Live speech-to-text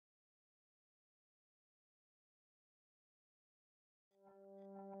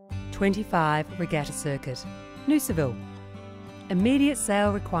25 Regatta Circuit, Noosaville. Immediate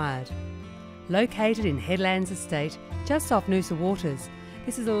sale required. Located in Headlands Estate, just off Noosa Waters,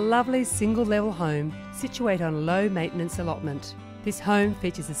 this is a lovely single-level home situated on a low-maintenance allotment. This home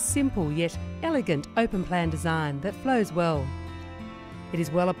features a simple yet elegant open-plan design that flows well. It is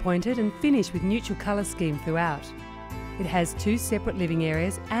well appointed and finished with neutral colour scheme throughout. It has 2 separate living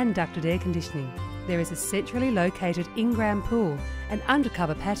areas and ducted air conditioning. There is a centrally located in-ground pool and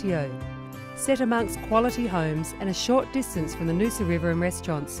undercover patio. Set amongst quality homes and a short distance from the Noosa River and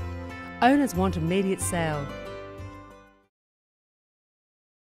restaurants. Owners want immediate sale.